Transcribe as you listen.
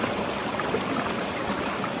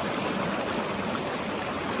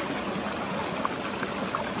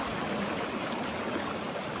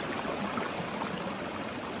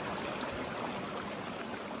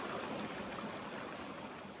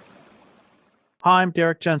Hi, I'm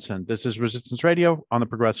Derek Jensen. This is Resistance Radio on the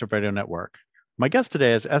Progressive Radio Network. My guest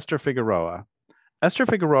today is Esther Figueroa. Esther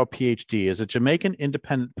Figueroa, PhD, is a Jamaican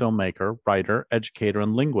independent filmmaker, writer, educator,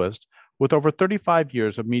 and linguist with over 35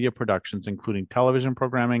 years of media productions, including television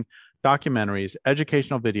programming, documentaries,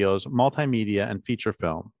 educational videos, multimedia, and feature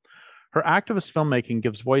film. Her activist filmmaking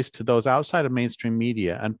gives voice to those outside of mainstream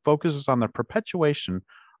media and focuses on the perpetuation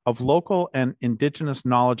of local and indigenous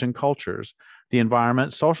knowledge and cultures, the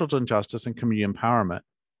environment, social injustice, and community empowerment.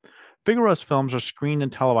 Figueroa's films are screened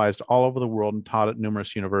and televised all over the world and taught at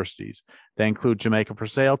numerous universities. They include Jamaica for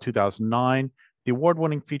Sale, 2009, the award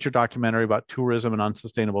winning feature documentary about tourism and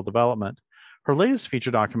unsustainable development. Her latest feature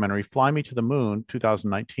documentary, Fly Me to the Moon,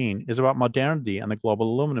 2019, is about modernity and the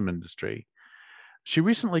global aluminum industry. She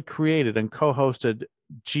recently created and co hosted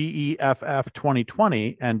GEFF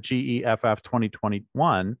 2020 and GEFF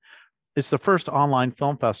 2021. It's the first online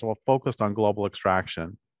film festival focused on global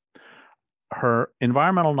extraction. Her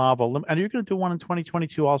environmental novel, and you're going to do one in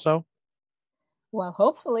 2022 also? Well,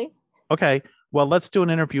 hopefully. Okay, well, let's do an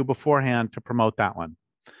interview beforehand to promote that one.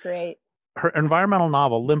 Great. Her environmental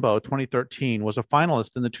novel, Limbo 2013, was a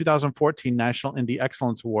finalist in the 2014 National Indie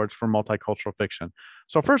Excellence Awards for Multicultural Fiction.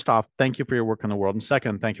 So, first off, thank you for your work in the world. And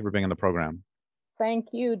second, thank you for being on the program. Thank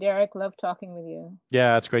you, Derek. Love talking with you.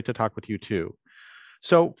 Yeah, it's great to talk with you too.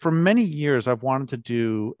 So, for many years, I've wanted to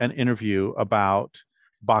do an interview about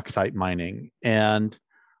bauxite mining, and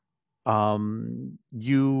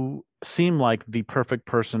you seem like the perfect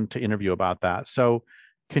person to interview about that. So,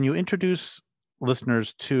 can you introduce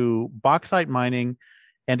listeners to bauxite mining,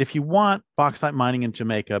 and if you want, bauxite mining in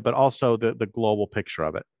Jamaica, but also the global picture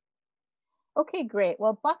of it? Okay, great.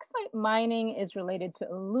 Well, bauxite mining is related to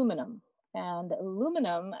aluminum. And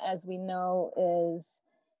aluminum, as we know, is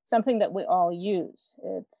something that we all use.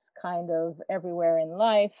 It's kind of everywhere in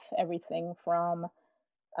life, everything from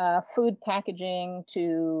food packaging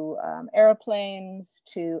to airplanes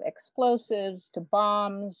to explosives to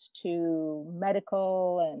bombs to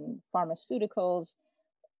medical and pharmaceuticals,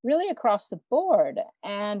 really across the board.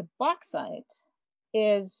 And bauxite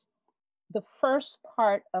is the first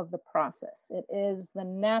part of the process. It is the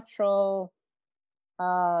natural,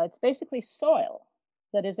 it's basically soil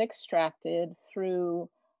that is extracted through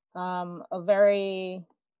a very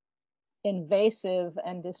invasive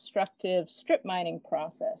and destructive strip mining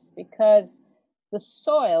process because the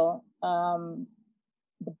soil,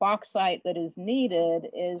 the bauxite that is needed,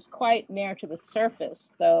 is quite near to the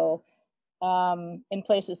surface, though in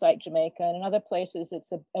places like Jamaica and in other places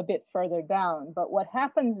it's a bit further down. But what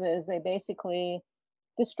happens is they basically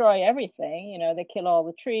destroy everything. You know, they kill all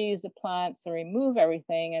the trees, the plants, they remove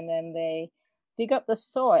everything, and then they dig up the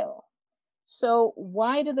soil. So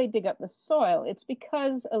why do they dig up the soil? It's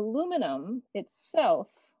because aluminum itself,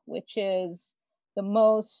 which is the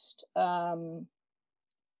most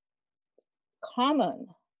common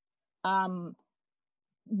um,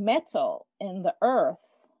 metal in the earth,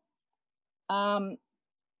 um,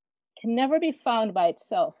 can never be found by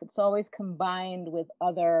itself. It's always combined with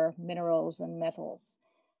other minerals and metals.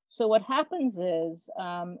 So what happens is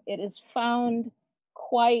it is found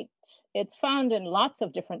quite, it's found in lots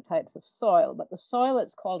of different types of soil, but the soil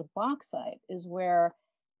it's called bauxite is where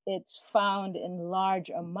it's found in large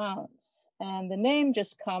amounts. And the name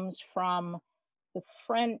just comes from the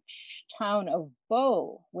French town of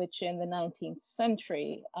Bow, which in the 19th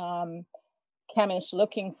century, chemists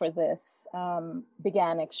looking for this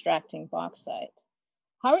began extracting bauxite.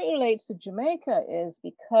 How it relates to Jamaica is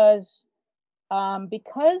because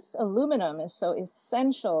aluminum is so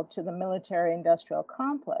essential to the military industrial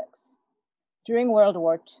complex. During World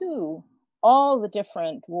War II, all the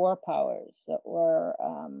different war powers that were,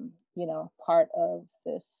 part of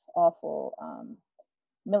this awful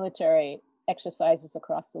military exercises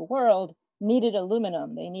across the world needed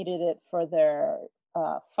aluminum. They needed it for their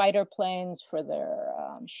fighter planes, for their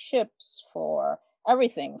ships, for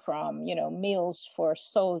everything from, meals for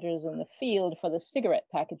soldiers in the field, for the cigarette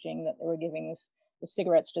packaging that they were giving the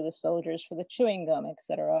cigarettes to the soldiers, for the chewing gum,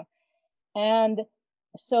 etc. And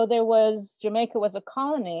so Jamaica was a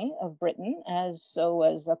colony of Britain, as so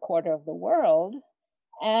was a quarter of the world,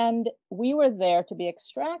 and we were there to be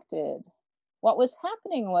extracted. What was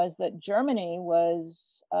happening was that Germany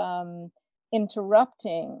was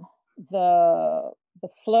interrupting the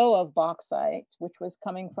flow of bauxite, which was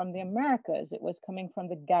coming from the Americas. It was coming from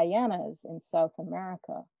the Guyanas in South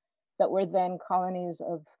America, that were then colonies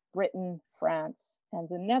of Britain, France, and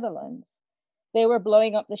the Netherlands. They were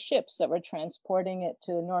blowing up the ships that were transporting it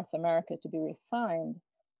to North America to be refined.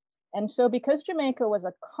 And so, because Jamaica was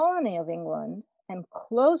a colony of England and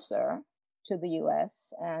closer to the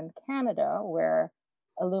US and Canada, where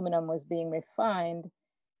aluminum was being refined,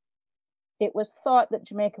 it was thought that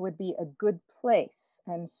Jamaica would be a good place.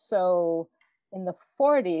 And so in the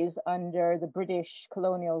 40s, under the British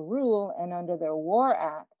colonial rule and under their War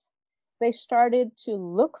Act, they started to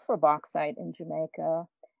look for bauxite in Jamaica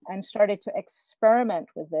and started to experiment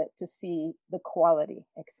with it to see the quality,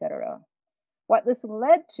 etc. What this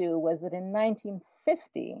led to was that in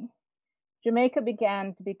 1950, Jamaica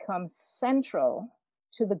began to become central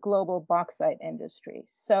to the global bauxite industry.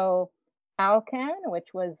 So Alcan,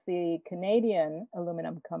 which was the Canadian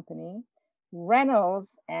aluminum company,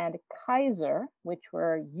 Reynolds and Kaiser, which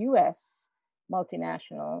were US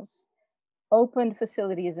multinationals, opened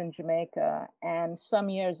facilities in Jamaica. And some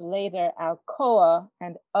years later, Alcoa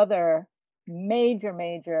and other major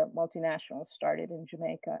multinationals started in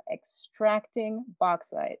Jamaica extracting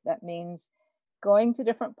bauxite. That means going to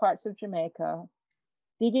different parts of Jamaica,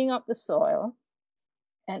 digging up the soil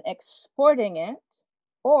and exporting it,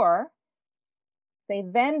 or they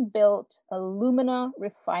then built alumina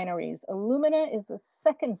refineries. Alumina is the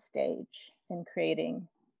second stage in creating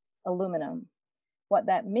aluminum. What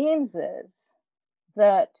that means is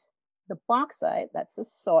that the bauxite, that's the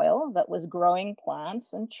soil that was growing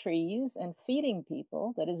plants and trees and feeding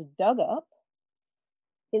people, that is dug up,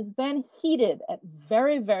 is then heated at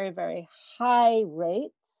very high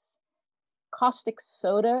rates. Caustic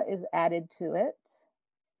soda is added to it,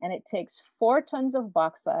 and it takes 4 tons of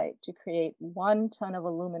bauxite to create 1 ton of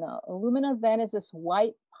alumina. Alumina then is this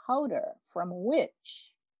white powder from which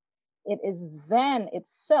it is then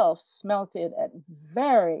itself smelted at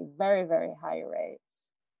very high rates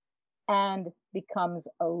and becomes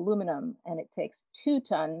aluminum. And it takes 2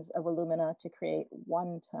 tons of alumina to create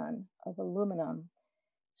 1 ton of aluminum.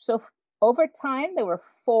 So over time, there were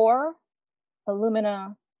 4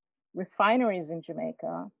 alumina refineries in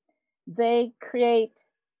Jamaica. They create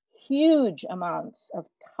huge amounts of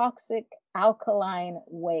toxic alkaline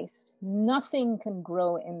waste. Nothing can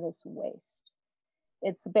grow in this waste.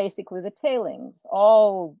 It's basically the tailings.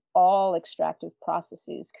 All extractive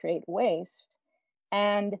processes create waste.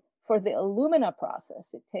 And for the alumina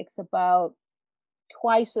process, it takes about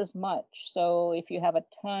twice as much. So if you have a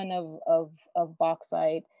ton of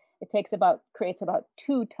bauxite, it creates about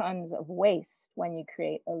 2 tons of waste when you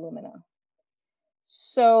create alumina.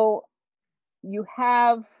 So you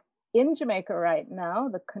have in Jamaica right now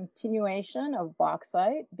the continuation of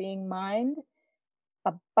bauxite being mined.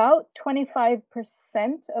 About 25%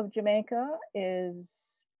 of Jamaica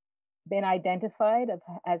is been identified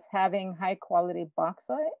as having high quality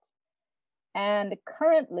bauxite. And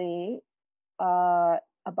currently,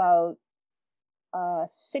 about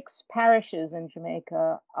 6 parishes in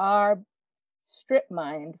Jamaica are strip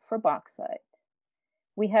mined for bauxite.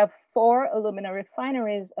 We have 4 alumina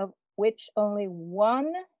refineries, of which only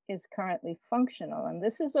 1 is currently functional. And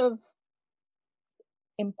this is of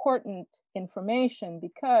important information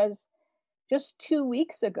because just 2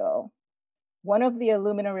 weeks ago, one of the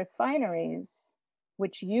alumina refineries,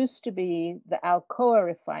 which used to be the Alcoa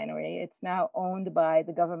refinery, it's now owned by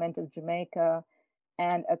the government of Jamaica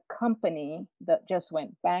and a company that just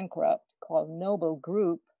went bankrupt called Noble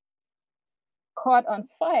Group, caught on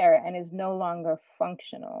fire and is no longer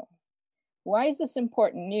functional. Why is this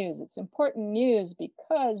important news? It's important news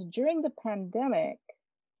because during the pandemic,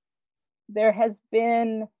 there has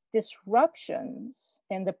been disruptions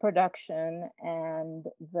in the production and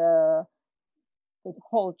the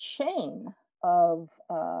whole chain of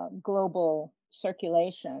global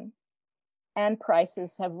circulation, and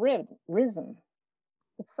prices have risen.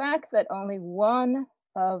 The fact that only 1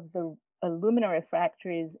 of the alumina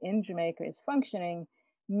refractories in Jamaica is functioning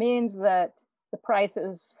means that the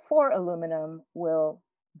prices for aluminum will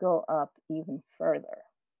go up even further.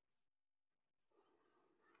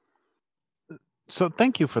 So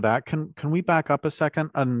thank you for that. Can we back up a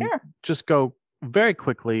second and Sure. just go very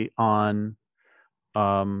quickly on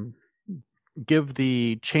give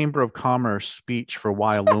the Chamber of Commerce speech for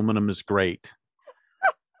why aluminum is great.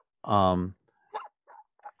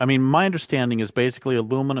 I mean, my understanding is basically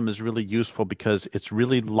aluminum is really useful because it's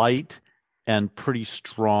really light and pretty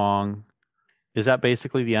strong. Is that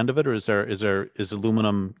basically the end of it, or is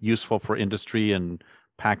aluminum useful for industry and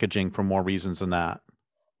packaging for more reasons than that?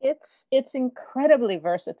 It's incredibly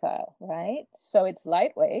versatile, right? So it's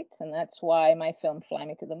lightweight, and that's why my film Fly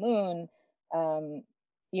Me to the Moon,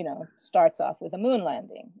 starts off with a moon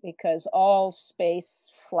landing, because all space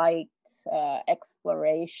flight,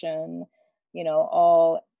 exploration,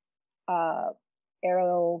 all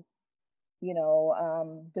aero,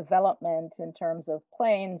 development in terms of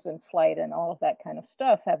planes and flight and all of that kind of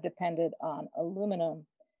stuff have depended on aluminum.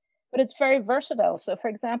 But it's very versatile. So, for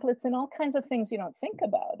example, it's in all kinds of things you don't think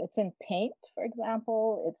about. It's in paint, for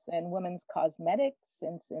example. It's in women's cosmetics.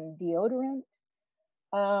 It's in deodorant.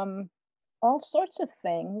 Um, all sorts of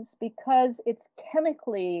things because it's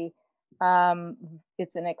chemically,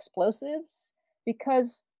 it's in explosives,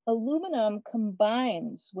 because aluminum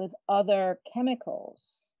combines with other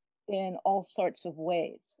chemicals in all sorts of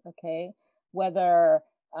ways. Okay, whether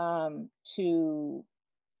to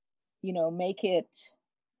make it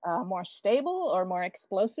more stable or more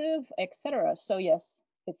explosive, etc. So yes,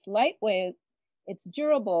 it's lightweight, it's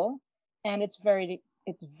durable, and it's very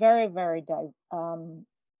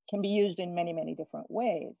can be used in many different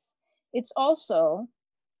ways. It's also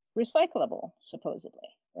recyclable, supposedly,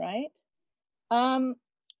 right? Um,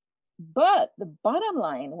 but the bottom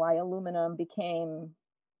line, why aluminum became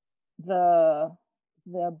the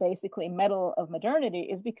the basically metal of modernity,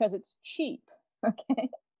 is because it's cheap. Okay,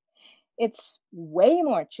 it's way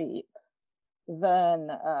more cheap than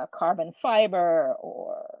carbon fiber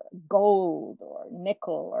or gold or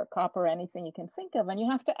nickel or copper, anything you can think of. And you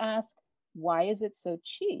have to ask, why is it so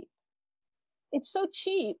cheap? It's so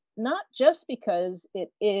cheap, not just because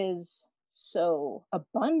it is so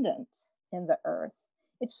abundant in the earth,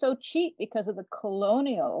 it's so cheap because of the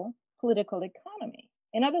colonial political economy.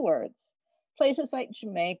 In other words, places like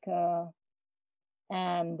Jamaica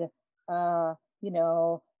and uh, you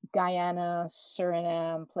know, Guyana,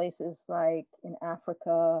 Suriname, places like in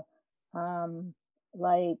Africa, um,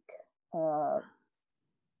 like uh,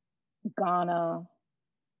 Ghana,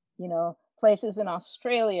 places in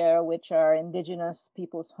Australia, which are indigenous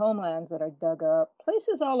people's homelands that are dug up,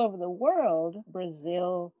 places all over the world,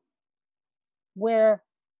 Brazil, where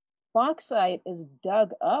bauxite is dug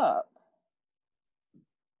up.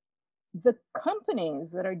 The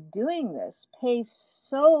companies that are doing this pay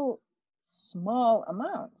so small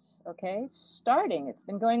amounts, okay? It's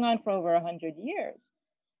been going on for over 100 years.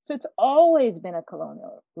 So it's always been a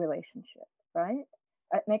colonial relationship, right?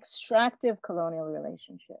 An extractive colonial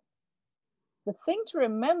relationship. The thing to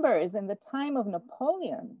remember is in the time of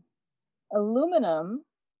Napoleon, aluminum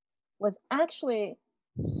was actually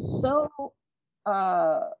so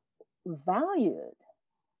valued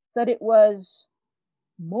that it was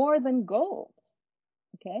more than gold,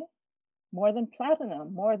 okay? More than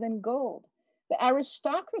platinum, more than gold. The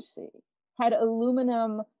aristocracy had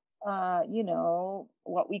aluminum,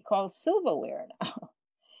 what we call silverware now,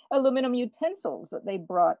 aluminum utensils that they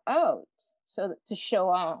brought out so that, to show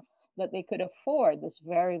off that they could afford this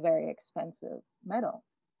very expensive metal.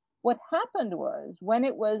 What happened was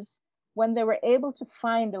when they were able to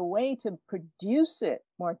find a way to produce it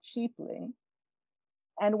more cheaply,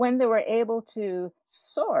 and when they were able to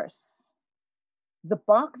source the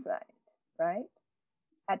bauxite, right,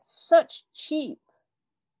 at such cheap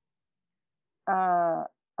uh,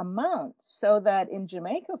 amounts, so that in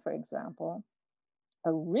Jamaica, for example,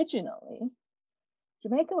 originally,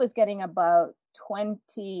 Jamaica was getting about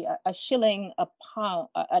 20 a shilling a pound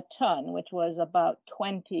a ton, which was about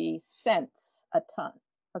 20 cents a ton,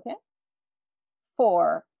 okay,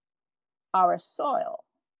 for our soil.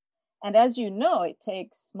 And as you know, it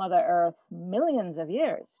takes Mother Earth millions of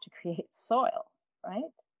years to create soil,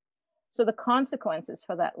 right? So the consequences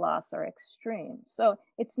for that loss are extreme. So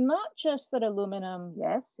it's not just that aluminum,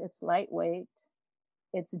 yes, it's lightweight,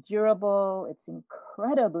 it's durable, it's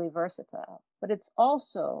incredibly versatile, but it's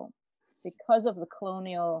also, because of the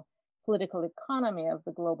colonial political economy of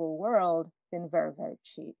the global world, been very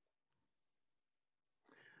cheap.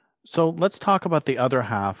 So let's talk about the other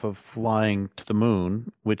half of flying to the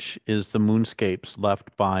moon, which is the moonscapes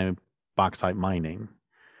left by bauxite mining.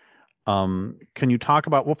 Can you talk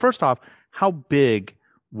about, well, first off, how big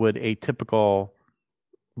would a typical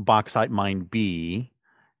bauxite mine be?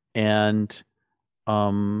 And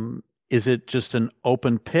um, is it just an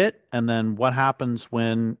open pit? And then what happens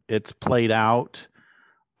when it's played out?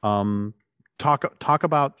 Um, talk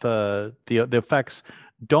about the effects.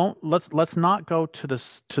 Don't let's not go to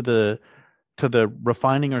this to the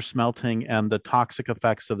refining or smelting and the toxic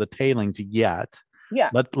effects of the tailings yet. Yeah,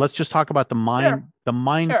 Let's just talk about sure, the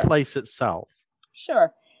mine sure, place itself.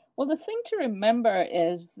 sure. Well, the thing to remember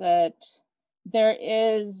is that there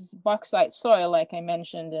is bauxite soil, like I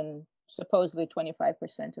mentioned, in supposedly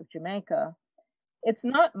 25% of Jamaica. It's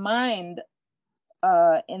not mined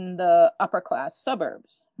in the upper class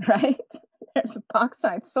suburbs, right? There's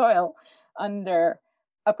bauxite soil under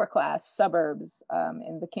upper class suburbs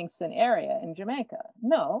in the Kingston area in Jamaica.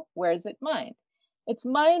 No, where is it mined? It's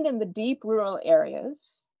mined in the deep rural areas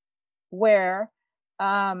where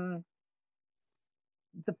the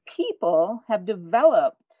people have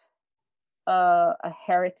developed a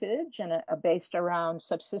heritage and based around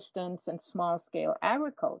subsistence and small scale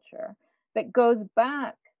agriculture that goes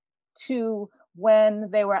back to when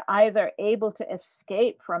they were either able to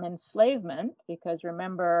escape from enslavement, because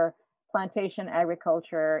remember, plantation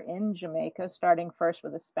agriculture in Jamaica, starting first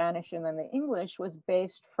with the Spanish and then the English, was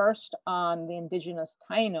based first on the indigenous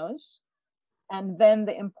Tainos and then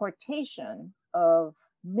the importation of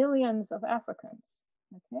millions of Africans.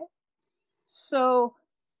 Okay. So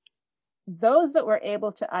those that were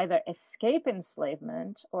able to either escape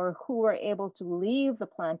enslavement or who were able to leave the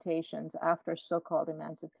plantations after so-called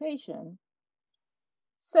emancipation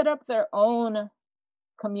set up their own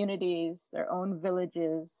communities, their own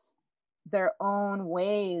villages, their own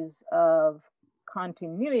ways of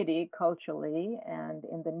continuity culturally and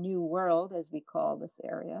in the new world, as we call this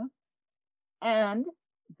area. And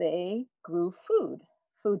they grew food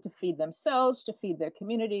to feed themselves, to feed their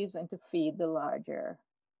communities, and to feed the larger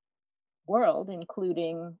world,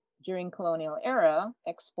 including during colonial era,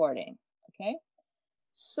 exporting. Okay.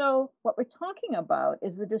 So what we're talking about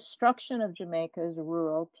is the destruction of Jamaica's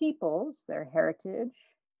rural peoples, their heritage,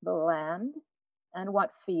 the land, and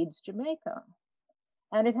what feeds Jamaica.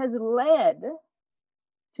 And it has led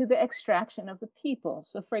to the extraction of the people.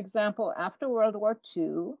 So for example, after World War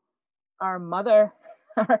II, our mother,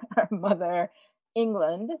 our mother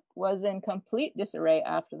England was in complete disarray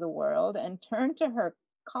after the world and turned to her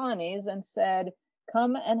colonies and said,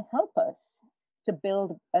 come and help us to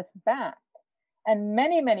build us back. And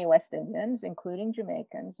many, many West Indians, including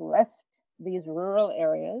Jamaicans, left these rural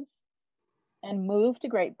areas and moved to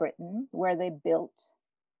Great Britain, where they built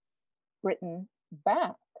Britain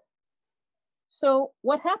back. So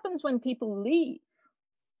what happens when people leave?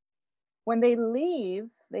 When they leave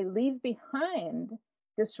behind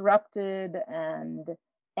disrupted and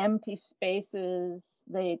empty spaces.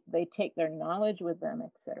 They take their knowledge with them,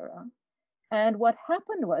 etc. And what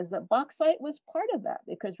happened was that bauxite was part of that,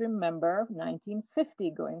 because remember,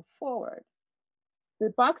 1950 going forward,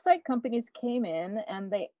 the bauxite companies came in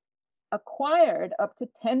and they acquired up to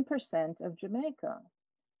 10% of Jamaica.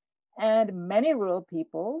 And many rural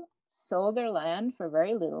people sold their land for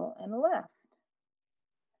very little and left.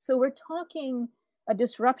 So we're talking a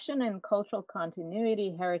disruption in cultural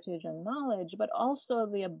continuity, heritage, and knowledge, but also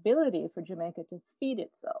the ability for Jamaica to feed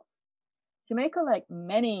itself. Jamaica, like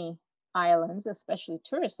many islands, especially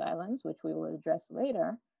tourist islands, which we will address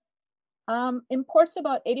later, imports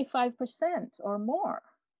about 85% or more,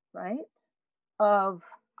 right, of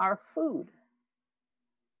our food.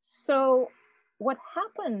 So what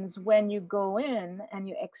happens when you go in and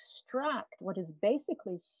you extract what is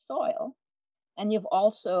basically soil, and you've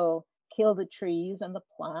also killed the trees and the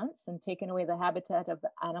plants and taken away the habitat of the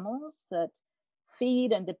animals that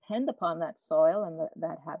feed and depend upon that soil and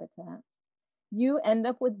that habitat, you end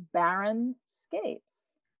up with barren scapes.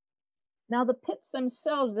 Now, the pits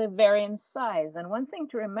themselves, they vary in size. And one thing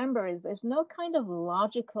to remember is there's no kind of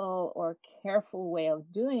logical or careful way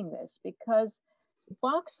of doing this, because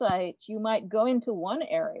bauxite, you might go into one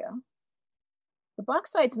area. The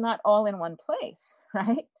bauxite's not all in one place,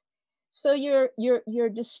 right? So you're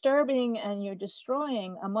disturbing and you're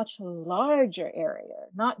destroying a much larger area,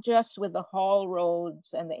 not just with the haul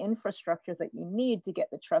roads and the infrastructure that you need to get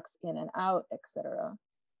the trucks in and out, etc.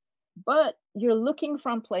 But you're looking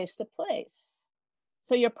from place to place.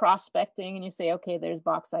 So you're prospecting and you say, okay, there's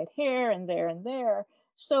bauxite here and there and there.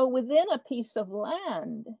 So within a piece of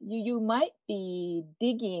land, you might be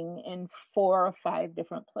digging in 4 or 5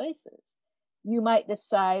 different places. You might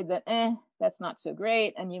decide that, that's not so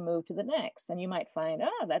great, and you move to the next. And you might find,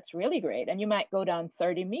 that's really great. And you might go down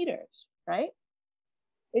 30 meters, right?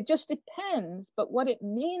 It just depends. But what it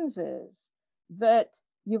means is that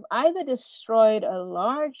you've either destroyed a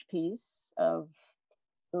large piece of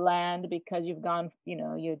land because you've gone,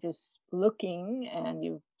 you're just looking and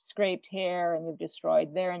you've scraped here and you've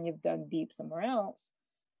destroyed there and you've dug deep somewhere else,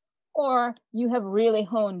 or you have really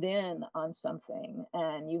honed in on something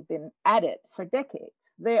and you've been at it for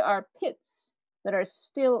decades. There are pits that are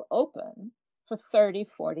still open for 30,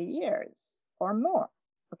 40 years or more,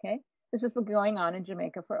 okay? This has been going on in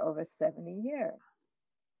Jamaica for over 70 years.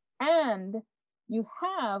 And you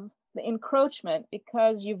have the encroachment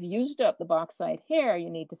because you've used up the bauxite here, you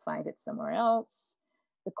need to find it somewhere else.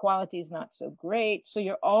 The quality is not so great, so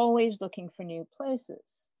you're always looking for new places.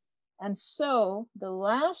 And so the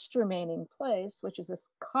last remaining place, which is this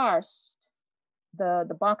karst,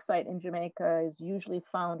 the bauxite in Jamaica is usually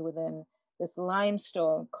found within this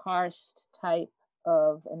limestone karst type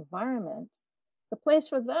of environment. The place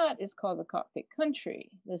for that is called the Cockpit Country.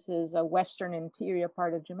 This is a western interior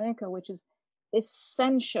part of Jamaica, which is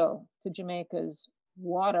essential to Jamaica's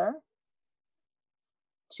water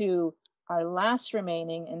to our last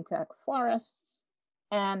remaining intact forests,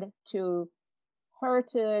 and to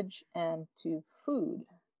heritage and to food.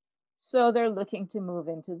 So they're looking to move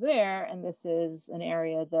into there, and this is an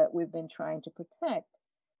area that we've been trying to protect.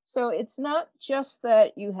 So it's not just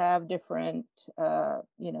that you have different,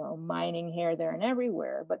 mining here, there, and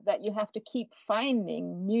everywhere, but that you have to keep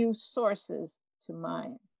finding new sources to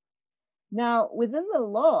mine. Now, within the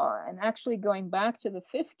law, and actually going back to the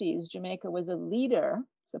 50s, Jamaica was a leader,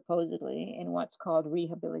 supposedly, in what's called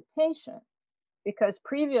rehabilitation, because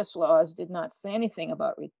previous laws did not say anything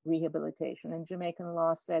about rehabilitation. And Jamaican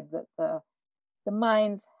law said that the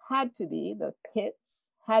mines had to be, the pits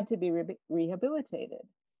had to be rehabilitated.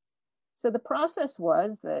 So the process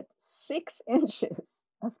was that 6 inches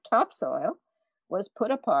of topsoil was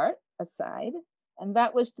put apart, aside, and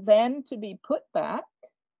that was then to be put back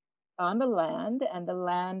on the land, and the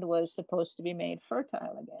land was supposed to be made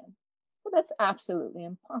fertile again. But that's absolutely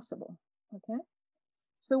impossible. Okay.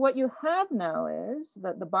 So what you have now is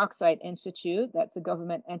that the Bauxite Institute, that's a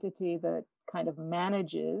government entity that kind of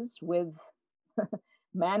manages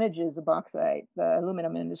manages the bauxite, the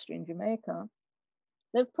aluminum industry in Jamaica.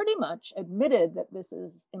 They've pretty much admitted that this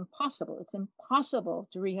is impossible. It's impossible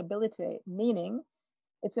to rehabilitate, meaning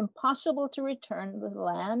it's impossible to return the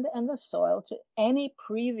land and the soil to any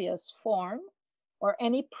previous form or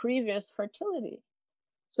any previous fertility.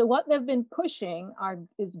 So what they've been pushing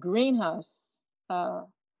is greenhouse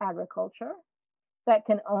agriculture that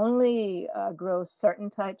can only grow certain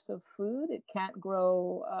types of food. It can't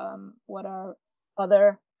grow what are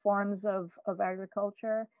other forms of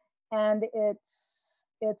agriculture, and it's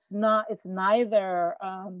neither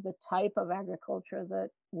the type of agriculture that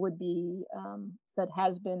would be that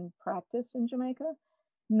has been practiced in Jamaica,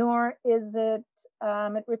 nor is it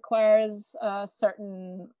it requires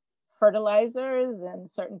certain fertilizers and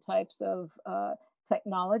certain types of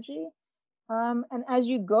technology. And as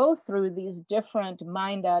you go through these different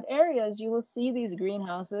mined out areas, you will see these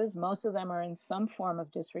greenhouses. Most of them are in some form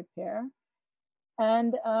of disrepair.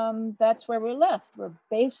 And that's where we're left. We're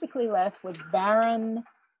basically left with barren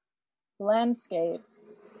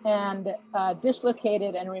landscapes and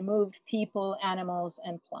dislocated and removed people, animals,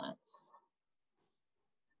 and plants.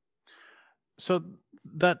 So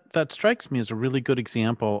that strikes me as a really good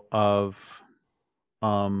example of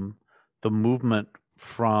the movement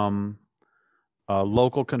from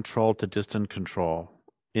local control to distant control,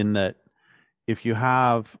 in that if you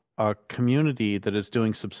have a community that is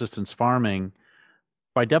doing subsistence farming,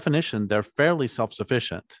 by definition, they're fairly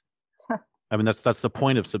self-sufficient. I mean, that's the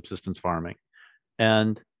point of subsistence farming.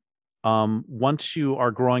 And once you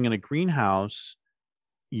are growing in a greenhouse,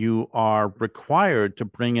 you are required to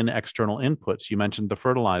bring in external inputs. You mentioned the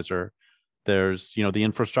fertilizer. There's, the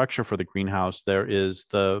infrastructure for the greenhouse. There is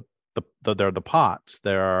there are the pots.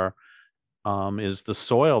 There is the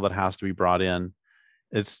soil that has to be brought in.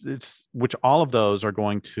 It's which all of those are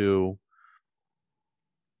going to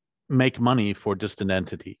make money for distant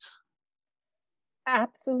entities.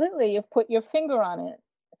 Absolutely. You've put your finger on it.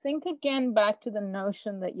 Think again back to the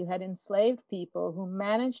notion that you had enslaved people who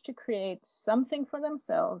managed to create something for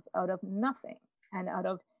themselves out of nothing and out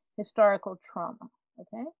of historical trauma.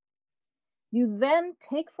 Okay. You then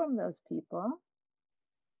take from those people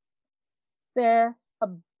their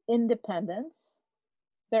independence,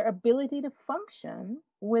 their ability to function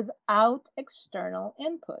without external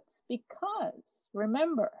inputs. Because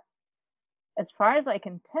remember, as far as I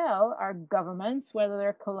can tell, our governments, whether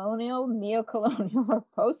they're colonial, neo-colonial, or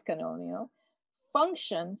post-colonial,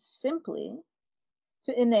 function simply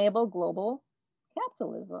to enable global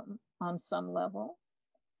capitalism on some level.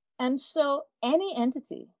 And so any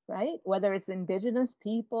entity, right, whether it's indigenous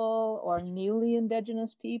people or newly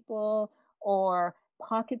indigenous people or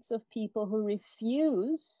pockets of people who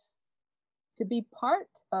refuse to be part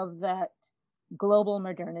of that global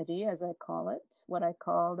modernity, as I call it, what I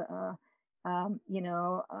called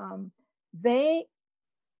they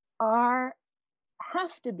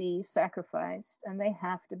have to be sacrificed and they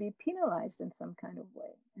have to be penalized in some kind of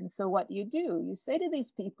way. And so what you do, you say to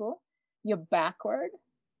these people, you're backward,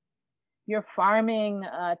 your farming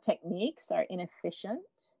techniques are inefficient.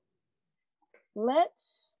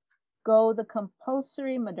 Let's go the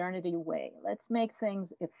compulsory modernity way. Let's make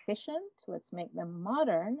things efficient. Let's make them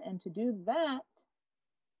modern. And to do that,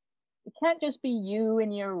 it can't just be you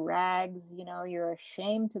in your rags, you're a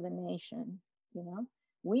shame to the nation,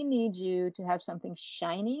 We need you to have something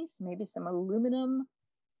shiny, maybe some aluminum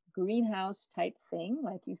greenhouse type thing,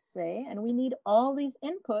 like you say, and we need all these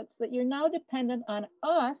inputs that you're now dependent on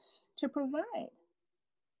us to provide,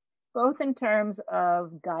 both in terms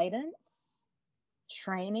of guidance,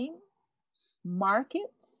 training,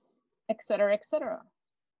 markets, et cetera, et cetera.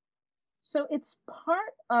 So it's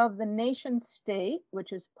part of the nation state,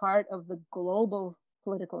 which is part of the global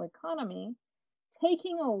political economy,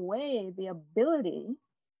 taking away the ability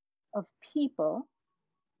of people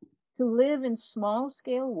to live in small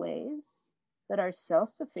scale ways that are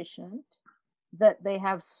self sufficient, that they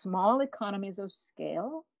have small economies of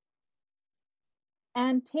scale,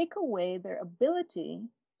 and take away their ability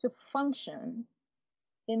to function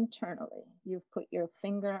internally. You've put your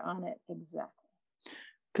finger on it exactly.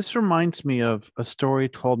 This reminds me of a story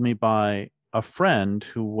told me by a friend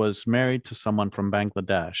who was married to someone from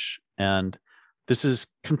Bangladesh. And this is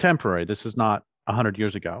contemporary. This is not 100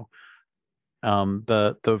 years ago.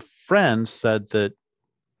 The friend said that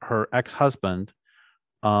her ex-husband,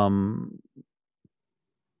 um,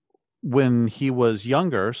 when he was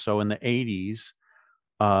younger, so in the 80s,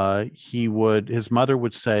 his mother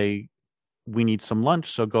would say, "We need some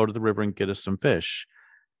lunch, so go to the river and get us some fish."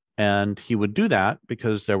 And he would do that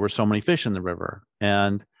because there were so many fish in the river.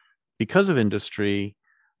 And because of industry,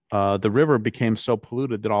 the river became so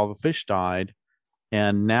polluted that all the fish died.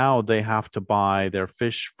 And now they have to buy their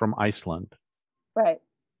fish from Iceland. Right.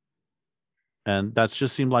 And that's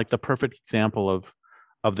just seemed like the perfect example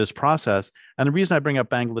of this process. And the reason I bring up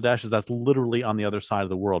Bangladesh is that's literally on the other side of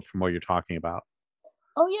the world from what you're talking about.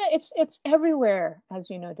 Oh yeah, it's everywhere, as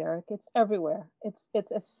you know, Derek. It's everywhere. It's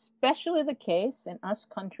especially the case in us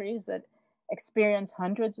countries that experience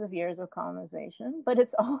hundreds of years of colonization, but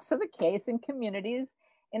it's also the case in communities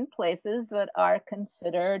in places that are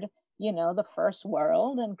considered, the first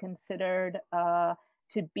world and considered to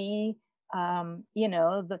be,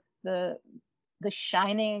 the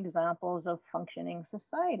shining examples of functioning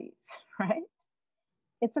societies, right?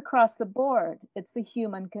 It's across the board. It's the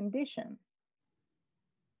human condition.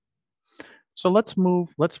 So let's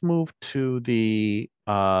move to the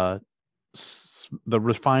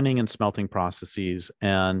refining and smelting processes.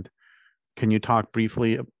 And can you talk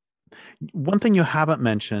briefly? One thing you haven't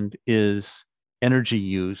mentioned is energy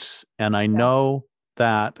use. And I Yeah. know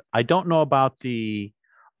that I don't know about the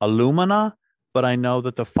alumina, but I know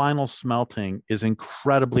that the final smelting is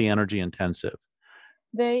incredibly energy intensive.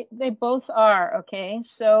 They both are, okay.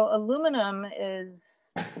 So aluminum is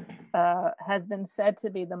has been said to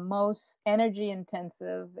be the most energy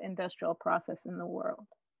intensive industrial process in the world.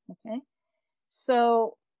 Okay.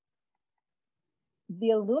 So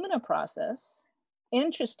the alumina process,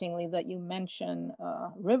 interestingly, that you mention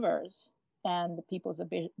rivers and the people's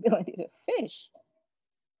ability to fish,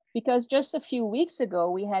 because just a few weeks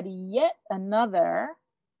ago we had yet another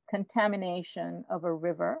contamination of a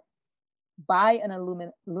river by an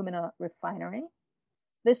alumina refinery.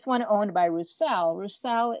 This one owned by Rusal.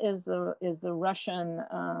 Rusal is the Russian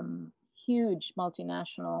huge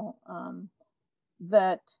multinational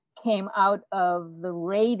that came out of the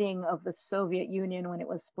raiding of the Soviet Union when it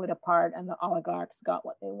was split apart and the oligarchs got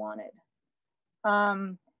what they wanted.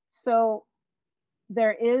 So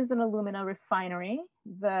there is an alumina refinery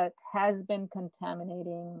that has been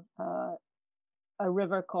contaminating a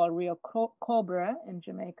river called Rio Cobre in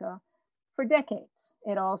Jamaica for decades.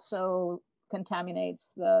 It also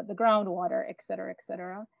contaminates the groundwater, et cetera, et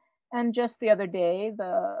cetera. And just the other day,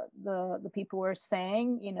 the people were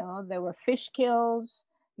saying, there were fish kills.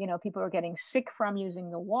 People were getting sick from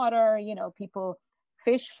using the water. People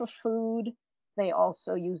fish for food. They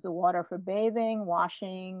also use the water for bathing,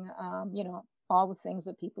 washing. All the things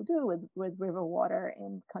that people do with river water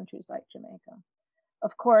in countries like Jamaica.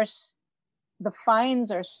 Of course, the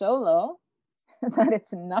fines are so low that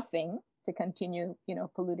it's nothing to continue,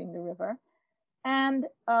 polluting the river. And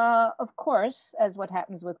of course, as what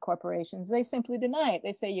happens with corporations, they simply deny it.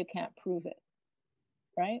 They say you can't prove it,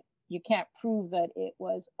 right? You can't prove that it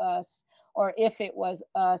was us, or if it was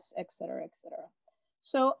us, et cetera, et cetera.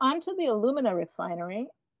 So onto the alumina refinery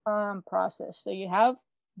process. So you have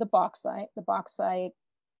the bauxite. The bauxite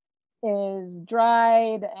is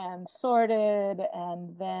dried and sorted,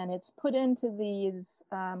 and then it's put into these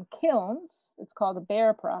kilns. It's called the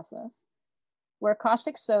Bayer process, where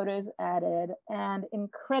caustic soda is added and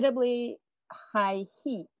incredibly high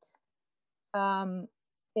heat um,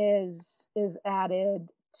 is added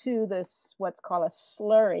to this what's called a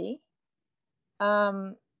slurry.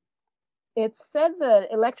 Um, it's said that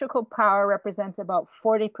electrical power represents about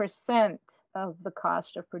 40% of the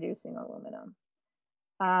cost of producing aluminum.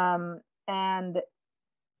 And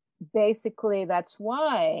basically, that's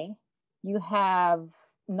why you have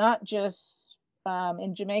not just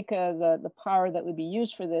in Jamaica, the power that would be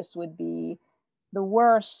used for this would be the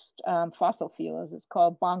worst fossil fuels. It's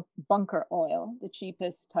called bunker oil, the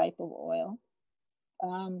cheapest type of oil.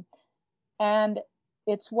 And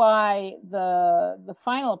it's why the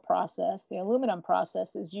final process, the aluminum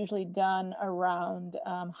process, is usually done around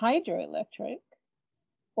hydroelectric,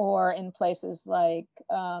 or in places like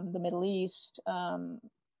the Middle East,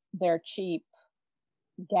 they're cheap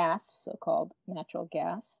gas, so-called natural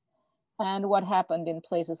gas. And what happened in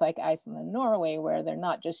places like Iceland and Norway, where they're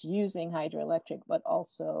not just using hydroelectric, but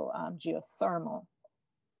also geothermal.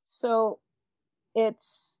 So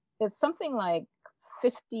it's something like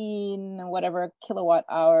 15 whatever kilowatt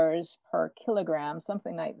hours per kilogram,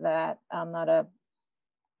 something like that. I'm not a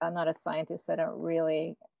scientist. I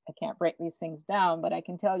can't break these things down, but I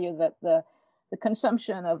can tell you that the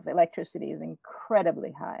consumption of electricity is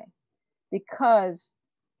incredibly high because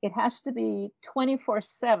it has to be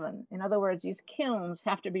 24/7. In other words, these kilns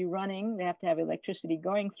have to be running. They have to have electricity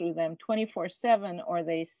going through them 24/7, or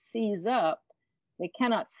they seize up. They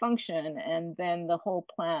cannot function, and then the whole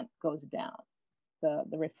plant goes down.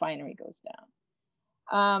 The refinery goes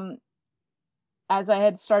down. As I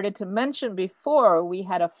had started to mention before, we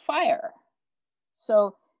had a fire.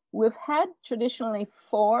 So we've had traditionally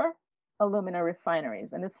 4 alumina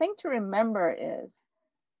refineries. And the thing to remember is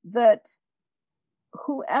that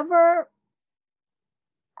whoever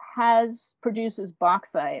produces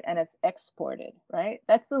bauxite and it's exported, right?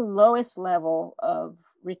 That's the lowest level of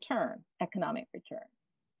return, economic return.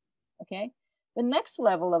 Okay. The next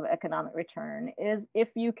level of economic return is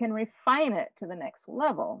if you can refine it to the next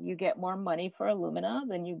level. You get more money for alumina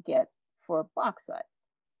than you get for bauxite.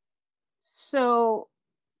 So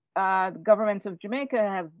the governments of Jamaica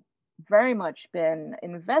have very much been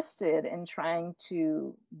invested in trying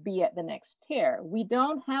to be at the next tier. We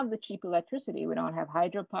don't have the cheap electricity. We don't have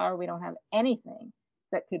hydropower. We don't have anything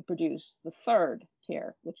that could produce the third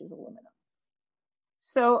tier, which is aluminum.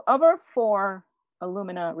 So of our 4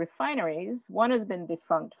 alumina refineries, one has been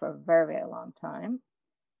defunct for a very, very long time.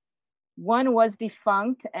 One was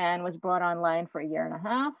defunct and was brought online for a year and a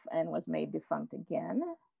half and was made defunct again.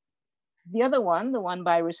 The other one, the one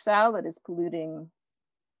by Rusal that is polluting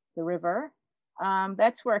the river,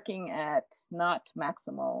 that's working at not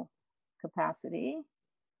maximal capacity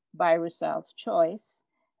by Rusal's choice.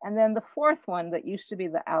 And then the 4th one that used to be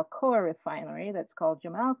the Alcoa refinery, that's called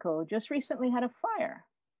Jamalco, just recently had a fire.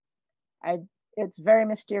 It's very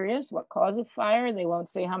mysterious what caused the fire. They won't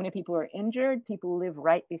say how many people were injured. People live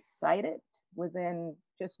right beside it, within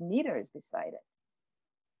just meters beside it.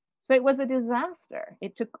 So it was a disaster.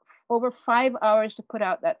 It took over 5 hours to put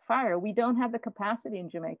out that fire. We don't have the capacity in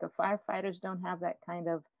Jamaica. Firefighters don't have that kind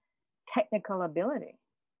of technical ability.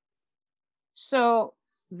 So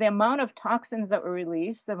the amount of toxins that were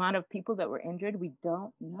released, the amount of people that were injured, we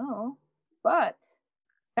don't know. But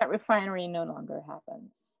that refinery no longer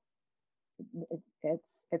happens.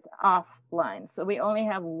 It's offline. So we only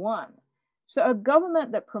have one. So a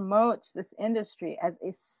government that promotes this industry as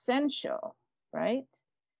essential, right,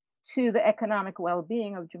 to the economic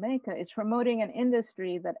well-being of Jamaica is promoting an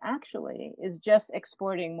industry that actually is just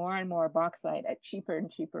exporting more and more bauxite at cheaper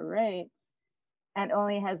and cheaper rates and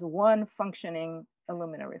only has one functioning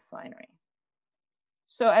alumina refinery.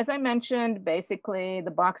 So as I mentioned, basically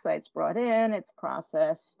the bauxite's brought in, it's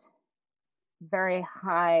processed, very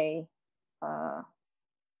high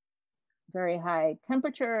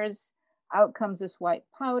temperatures. Out comes this white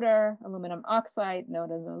powder, aluminum oxide,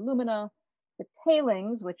 known as alumina. The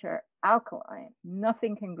tailings, which are alkaline,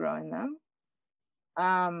 nothing can grow in them,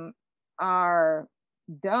 are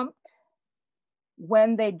dumped.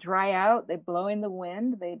 When they dry out, they blow in the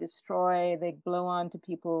wind, they blow onto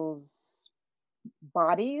people's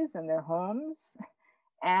bodies and their homes.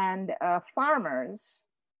 And farmers,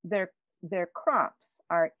 their crops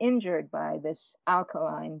are injured by this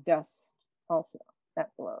alkaline dust also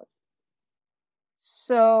that blows.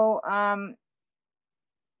 So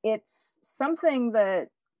it's something that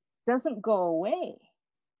doesn't go away.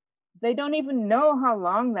 They don't even know how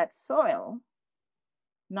long that soil,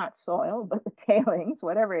 not soil, but the tailings,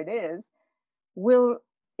 whatever it is,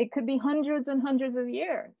 it could be hundreds and hundreds of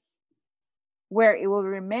years where it will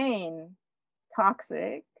remain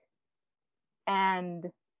toxic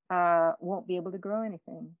and won't be able to grow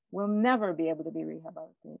anything, will never be able to be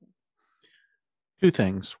rehabilitated. Three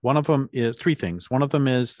things. One of them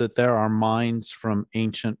is that there are mines from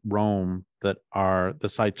ancient Rome that the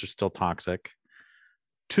sites are still toxic.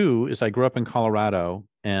 2 is I grew up in Colorado,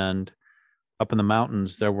 and up in the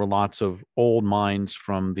mountains, there were lots of old mines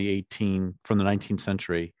from the 19th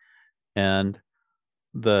century, and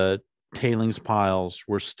the tailings piles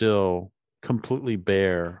were still completely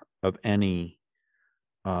bare of any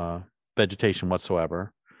vegetation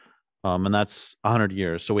whatsoever. And that's 100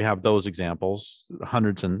 years. So we have those examples,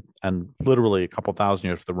 hundreds and literally a couple thousand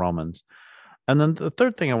years for the Romans. And then the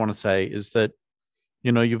third thing I want to say is that,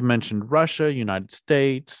 you've mentioned Russia, United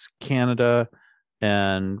States, Canada,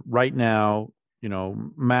 and right now,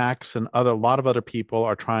 Max and a lot of other people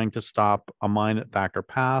are trying to stop a mine at Thacker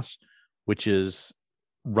Pass, which is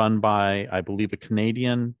run by, I believe, a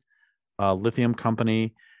Canadian lithium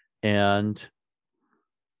company. And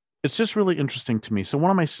it's just really interesting to me. So one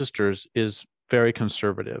of my sisters is very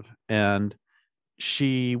conservative, and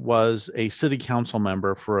she was a city council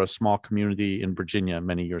member for a small community in Virginia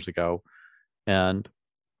many years ago. And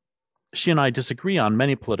she and I disagree on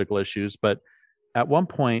many political issues, but at one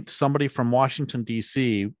point, somebody from Washington,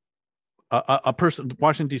 D.C., a person,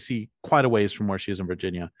 Washington, D.C., quite a ways from where she is in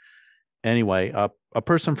Virginia. Anyway, a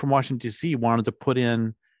person from Washington, D.C. wanted to put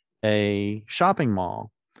in a shopping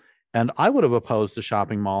mall. And I would have opposed the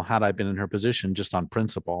shopping mall had I been in her position just on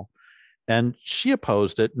principle. And she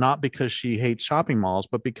opposed it not because she hates shopping malls,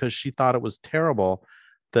 but because she thought it was terrible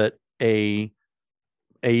that a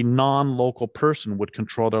non-local person would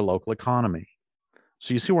control their local economy.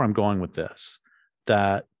 So you see where I'm going with this,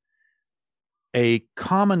 that a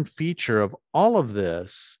common feature of all of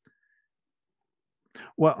this,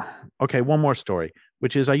 well, okay, one more story,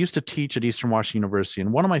 which is I used to teach at Eastern Washington University,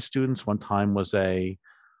 and one of my students one time was a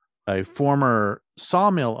former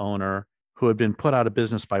sawmill owner who had been put out of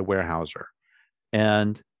business by Weyerhaeuser.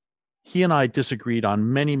 And he and I disagreed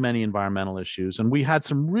on many, many environmental issues, and we had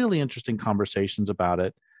some really interesting conversations about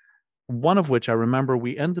it. One of which I remember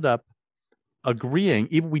we ended up agreeing,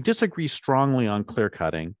 even we disagree strongly on clear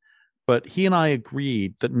cutting, but he and I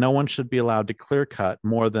agreed that no one should be allowed to clear cut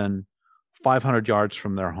more than 500 yards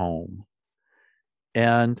from their home.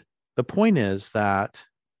 And the point is that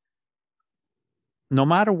no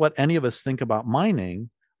matter what any of us think about mining,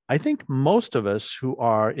 I think most of us who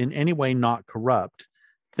are in any way not corrupt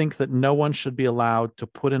think that no one should be allowed to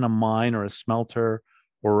put in a mine or a smelter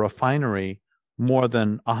or a refinery more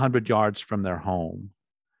than 100 yards from their home.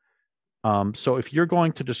 So if you're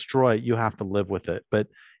going to destroy it, you have to live with it. But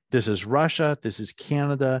this is Russia, this is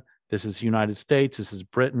Canada, this is the United States, this is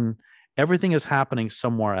Britain. Everything is happening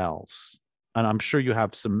somewhere else. And I'm sure you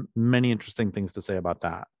have some many interesting things to say about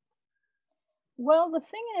that. Well, the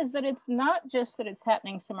thing is that it's not just that it's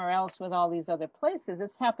happening somewhere else with all these other places,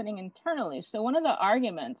 it's happening internally. So one of the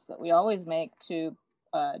arguments that we always make to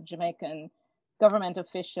Jamaican government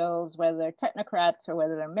officials, whether they're technocrats or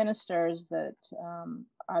whether they're ministers that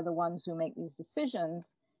are the ones who make these decisions,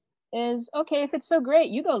 is okay, if it's so great,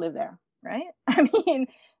 you go live there, right? I mean,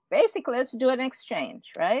 basically, let's do an exchange,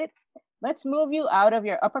 right? Let's move you out of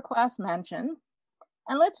your upper class mansion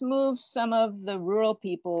and let's move some of the rural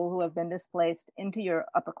people who have been displaced into your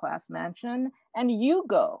upper class mansion, and you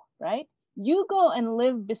go, right? You go and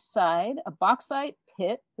live beside a bauxite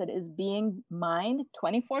pit that is being mined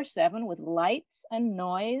 24/7 with lights and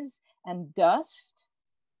noise and dust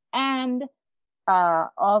and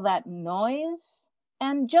all that noise,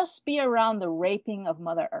 and just be around the raping of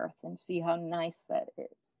Mother Earth and see how nice that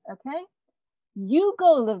is, okay? You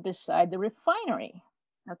go live beside the refinery,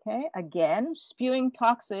 okay? Again, spewing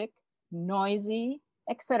toxic, noisy,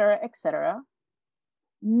 etc., etc.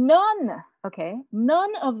 None, okay,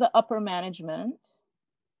 none of the upper management,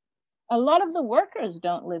 a lot of the workers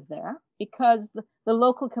don't live there because the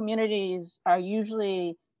local communities are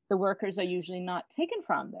usually, the workers are usually not taken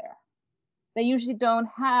from there. They usually don't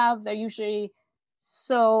have, they're usually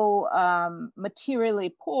so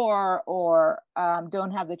materially poor or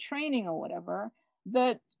don't have the training or whatever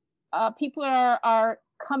that people are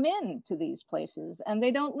come in to these places and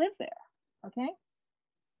they don't live there. Okay.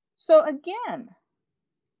 So again,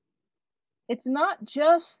 it's not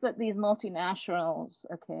just that these multinationals,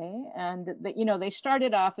 okay, and that, they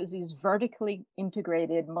started off as these vertically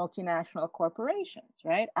integrated multinational corporations,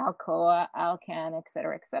 right? Alcoa, Alcan, et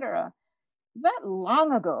cetera, that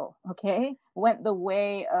long ago, okay, went the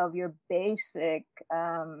way of your basic,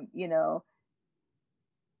 the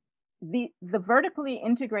vertically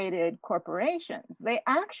integrated corporations. They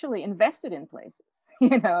actually invested in places,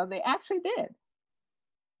 they actually did.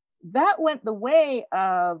 That went the way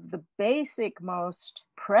of the basic, most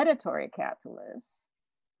predatory capitalist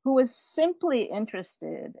who was simply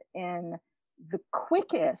interested in the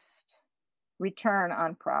quickest return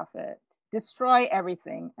on profit, destroy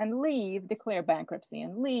everything and leave, declare bankruptcy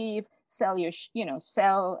and leave, sell your,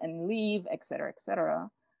 sell and leave, et cetera,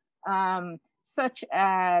 such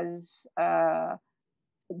as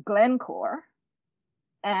Glencore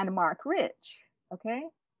and Mark Rich. Okay,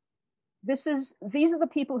 these are the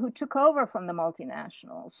people who took over from the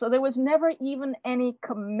multinationals. So there was never even any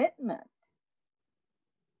commitment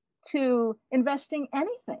to investing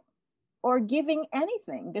anything. or giving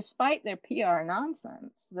anything, despite their PR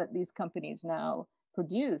nonsense that these companies now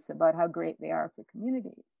produce about how great they are for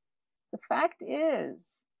communities. The fact is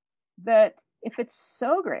that if it's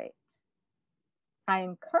so great, I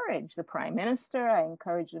encourage the Prime Minister, I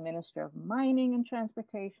encourage the Minister of Mining and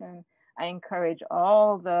Transportation, I encourage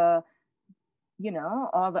all the,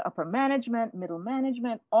 all the upper management, middle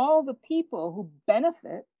management, all the people who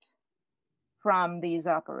benefit from these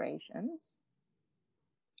operations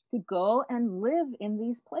to go and live in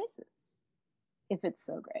these places if it's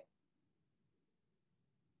so great.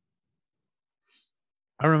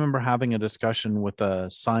 I remember having a discussion with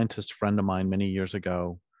a scientist friend of mine many years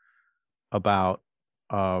ago about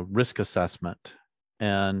risk assessment.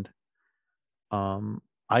 And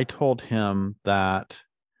I told him that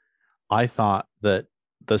I thought that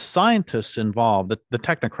the scientists involved, the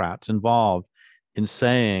technocrats involved in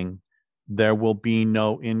saying there will be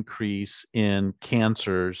no increase in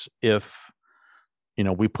cancers if,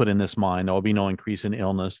 we put in this mine, there will be no increase in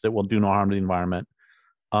illness that will do no harm to the environment.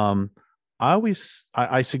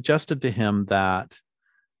 I suggested to him that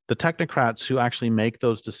the technocrats who actually make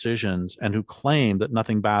those decisions and who claim that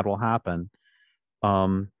nothing bad will happen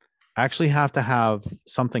actually have to have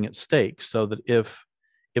something at stake, so that if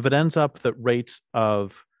it ends up that rates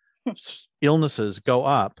of illnesses go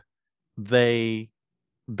up, they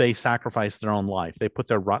sacrifice their own life. They put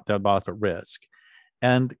their life at risk.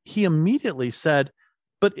 And he immediately said,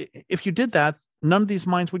 but if you did that, none of these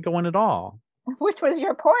mines would go in at all. Which was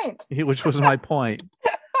your point. Which was my point.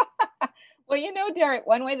 Well, Derek,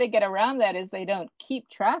 one way they get around that is they don't keep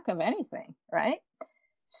track of anything, right?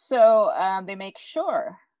 So they make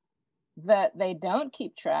sure that they don't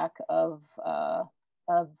keep track of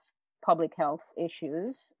public health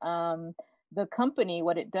issues. The company,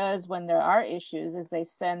 what it does when there are issues is they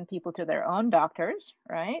send people to their own doctors,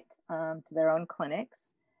 right? To their own clinics.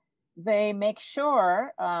 They make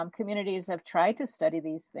sure communities have tried to study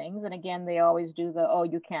these things. And again, they always do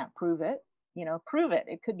you can't prove it. Prove it.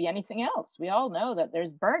 It could be anything else. We all know that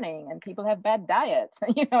there's burning and people have bad diets.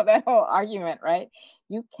 That whole argument, right?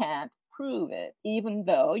 You can't prove it, even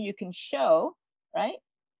though you can show, right,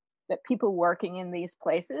 that people working in these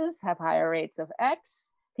places have higher rates of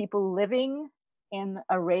X. People living in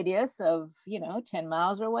a radius of, 10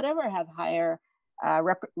 miles or whatever have higher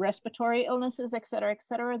respiratory illnesses, et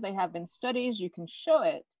cetera, they have been studies, you can show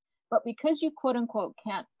it. But because you quote unquote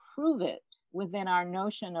can't prove it within our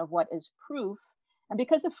notion of what is proof, and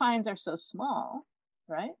because the fines are so small,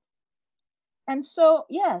 right? And so,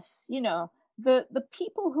 yes, the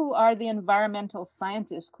people who are the environmental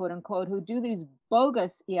scientists, quote unquote, who do these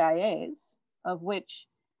bogus EIAs, of which,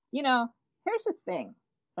 here's the thing,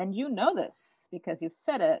 and this because you've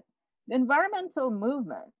said it, the environmental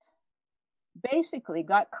movement basically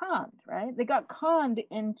got conned, right? They got conned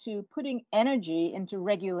into putting energy into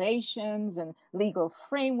regulations and legal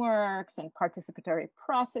frameworks and participatory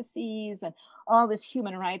processes and all this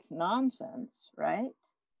human rights nonsense, right?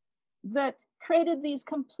 That created these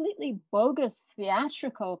completely bogus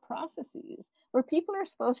theatrical processes where people are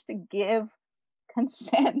supposed to give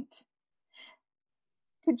consent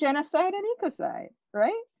to genocide and ecocide,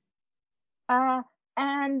 right?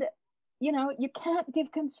 And, you can't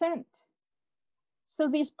give consent. So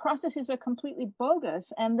these processes are completely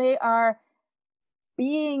bogus, and they are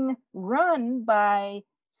being run by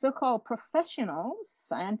so-called professionals,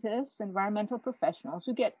 scientists, environmental professionals,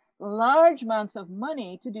 who get large amounts of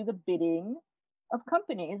money to do the bidding of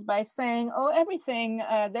companies by saying, everything,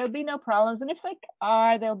 there'll be no problems. And if they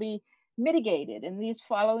are, they'll be mitigated in these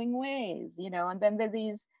following ways, and then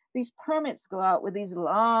these permits go out with these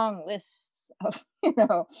long lists of,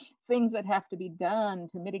 things that have to be done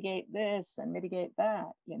to mitigate this and mitigate that,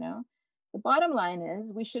 The bottom line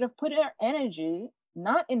is we should have put our energy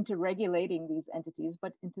not into regulating these entities,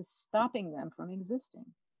 but into stopping them from existing.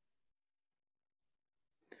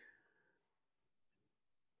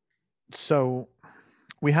 So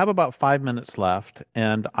we have about 5 minutes left,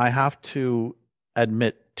 and I have to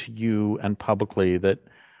admit to you and publicly that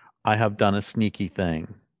I have done a sneaky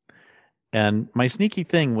thing. And my sneaky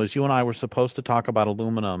thing was you and I were supposed to talk about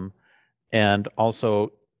aluminum and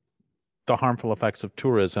also the harmful effects of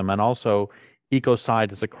tourism and also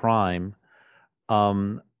ecocide as a crime.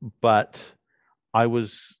 But I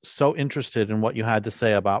was so interested in what you had to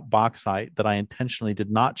say about bauxite that I intentionally did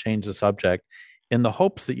not change the subject in the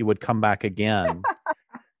hopes that you would come back again.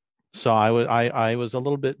 So I was a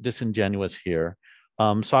little bit disingenuous here.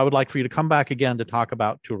 So I would like for you to come back again to talk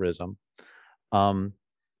about tourism.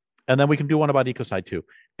 And then we can do one about ecocide too.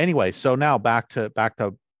 Anyway, so now back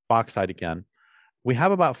to bauxite again. We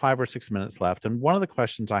have about 5 or 6 minutes left. And one of the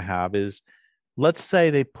questions I have is, let's say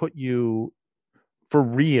they put you for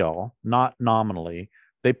real, not nominally,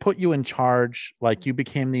 they put you in charge, like you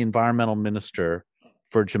became the environmental minister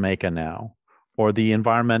for Jamaica now, or the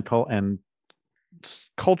environmental and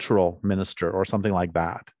cultural minister, or something like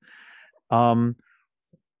that. Um,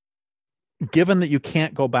 Given that you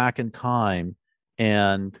can't go back in time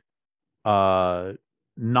and uh,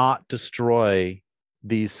 not destroy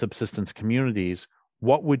these subsistence communities,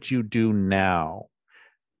 what would you do now?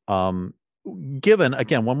 Um, Given,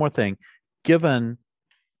 again, one more thing, given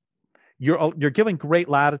you're given great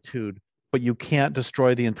latitude, but you can't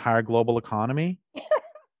destroy the entire global economy.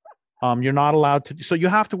 You're not allowed to, so you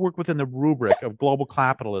have to work within the rubric of global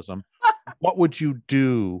capitalism. What would you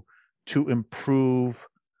do to improve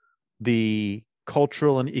the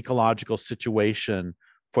cultural and ecological situation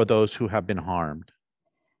for those who have been harmed?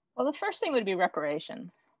 Well, the first thing would be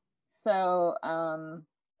reparations. So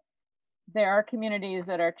there are communities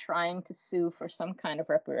that are trying to sue for some kind of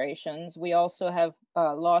reparations. We also have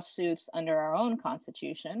lawsuits under our own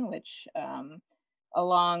constitution, which,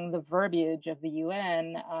 along the verbiage of the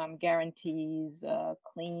UN, guarantees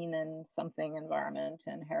clean and something environment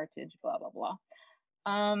and heritage, blah, blah, blah.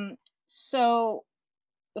 So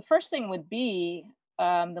the first thing would be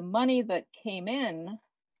the money that came in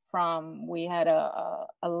from, we had a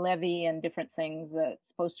levy and different things that's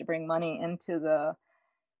supposed to bring money into the,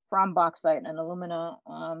 from bauxite and alumina.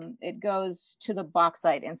 It goes to the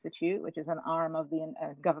Bauxite Institute, which is an arm of the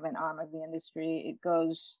government arm of the industry. It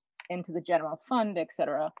goes into the general fund,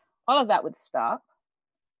 etc. All of that would stop.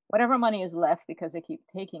 Whatever money is left, because they keep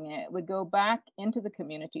taking it, would go back into the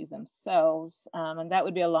communities themselves. And that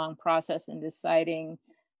would be a long process in deciding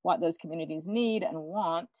what those communities need and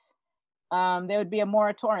want. There would be a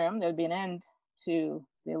moratorium, there would be an end to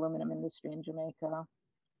the aluminum industry in Jamaica,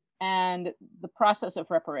 and the process of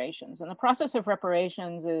reparations. And the process of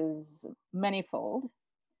reparations is manifold.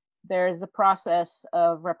 There's the process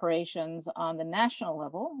of reparations on the national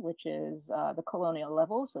level, which is the colonial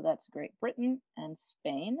level. So that's Great Britain and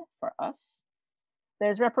Spain for us.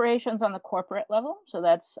 There's reparations on the corporate level. So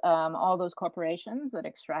that's all those corporations that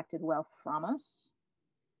extracted wealth from us.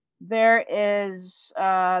 There is,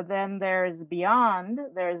 then there's beyond,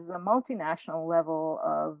 there's the multinational level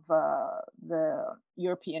of the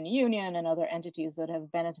European Union and other entities that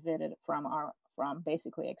have benefited from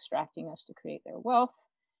basically extracting us to create their wealth.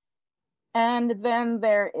 And then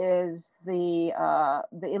there is the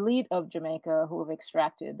elite of Jamaica who have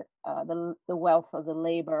extracted the wealth of the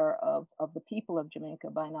labor of the people of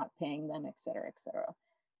Jamaica by not paying them, et cetera, et cetera.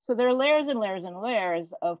 So there are layers and layers and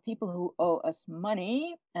layers of people who owe us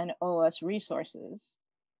money and owe us resources,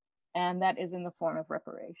 and that is in the form of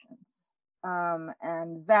reparations.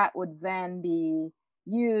 And that would then be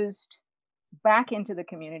used back into the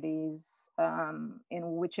communities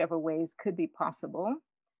in whichever ways could be possible,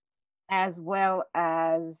 as well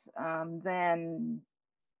as then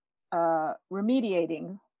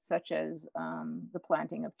remediating, such as the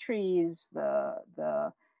planting of trees,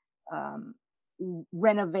 the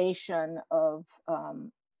renovation of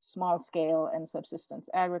small scale and subsistence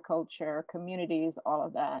agriculture, communities, all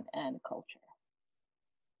of that, and culture.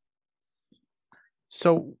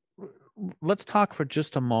 So let's talk for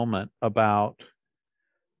just a moment about,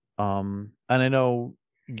 and I know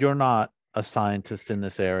you're not a scientist in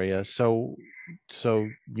this area, so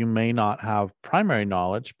you may not have primary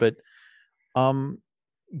knowledge, but um,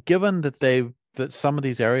 given that that some of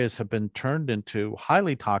these areas have been turned into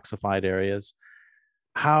highly toxified areas,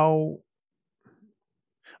 how,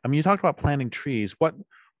 I mean, you talked about planting trees.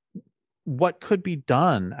 What could be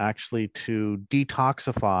done actually to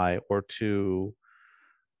detoxify or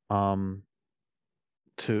um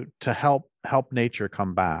to help nature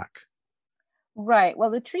come back? Right.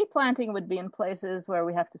 Well, the tree planting would be in places where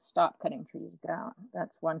we have to stop cutting trees down.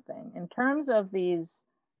 That's one thing. In terms of these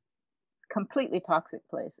completely toxic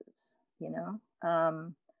places, you know,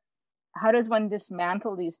 how does one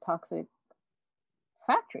dismantle these toxic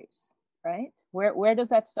factories, right? Where does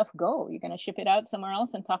that stuff go? You're going to ship it out somewhere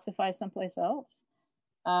else and toxify someplace else.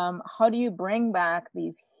 How do you bring back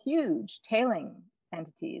these huge tailing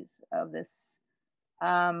entities of this?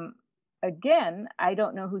 Again, I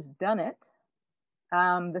don't know who's done it.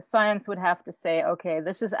 The science would have to say, okay,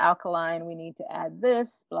 this is alkaline, we need to add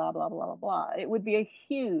this, blah, blah, blah, blah, blah. It would be a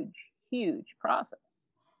huge, huge process.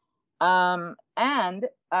 And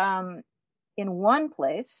in one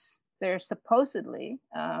place, they're supposedly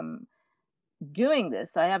doing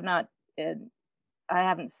this. I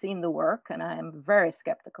haven't seen the work, and I am very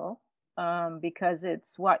skeptical because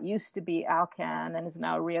it's what used to be Alcan and is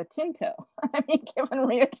now Rio Tinto. I mean, given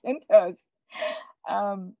Rio Tinto's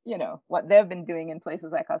What they've been doing in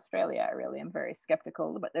places like Australia, I really am very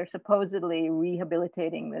skeptical. But they're supposedly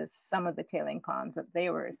rehabilitating some of the tailing ponds that they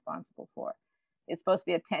were responsible for. It's supposed to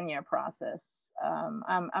be a 10-year process.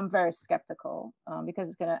 I'm very skeptical because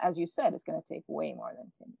it's gonna, as you said, it's gonna take way more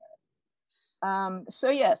than 10 years. So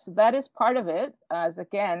yes, that is part of it. As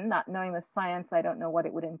again, not knowing the science, I don't know what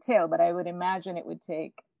it would entail, but I would imagine it would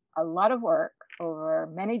take a lot of work over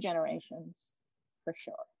many generations for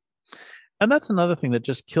sure. And that's another thing that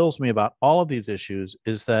just kills me about all of these issues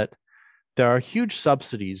is that there are huge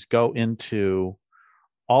subsidies go into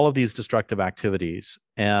all of these destructive activities.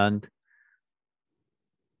 And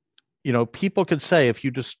people could say if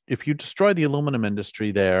you destroy the aluminum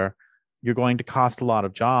industry there, you're going to cost a lot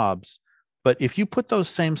of jobs. But if you put those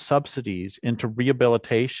same subsidies into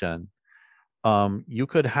rehabilitation, you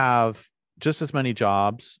could have just as many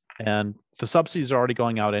jobs, and the subsidies are already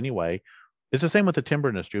going out anyway. It's the same with the timber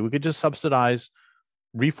industry. We could just subsidize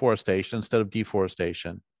reforestation instead of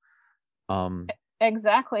deforestation.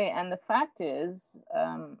 Exactly. And the fact is,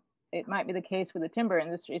 it might be the case with the timber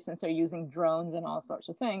industry since they're using drones and all sorts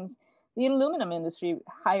of things. The aluminum industry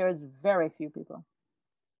hires very few people.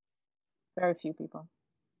 Very few people.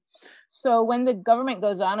 So when the government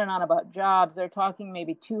goes on and on about jobs, they're talking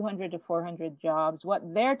maybe 200 to 400 jobs.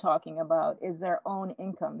 What they're talking about is their own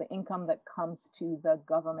income, the income that comes to the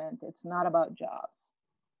government. It's not about jobs.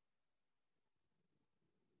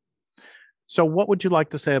 So what would you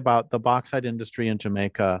like to say about the bauxite industry in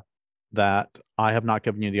Jamaica that I have not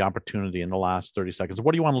given you the opportunity in the last 30 seconds?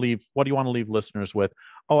 What do you want to leave listeners with?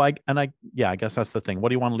 I guess that's the thing. What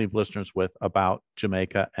do you want to leave listeners with about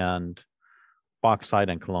Jamaica and bauxite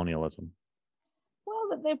and colonialism? Well,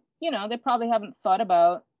 that they probably haven't thought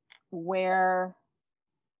about where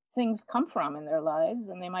things come from in their lives,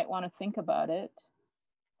 and they might want to think about it.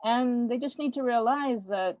 And they just need to realize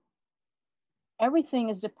that everything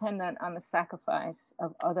is dependent on the sacrifice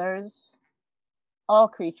of others, all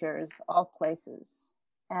creatures, all places,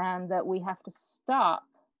 and that we have to stop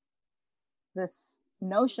this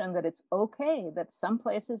notion that it's okay that some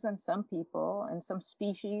places and some people and some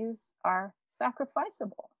species are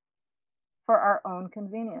sacrificable for our own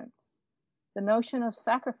convenience. The notion of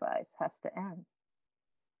sacrifice has to end.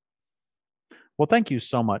 Well, thank you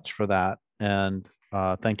so much for that. And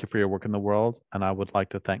thank you for your work in the world. And I would like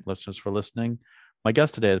to thank listeners for listening. My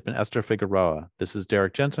guest today has been Esther Figueroa. This is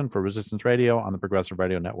Derek Jensen for Resistance Radio on the Progressive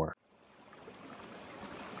Radio Network.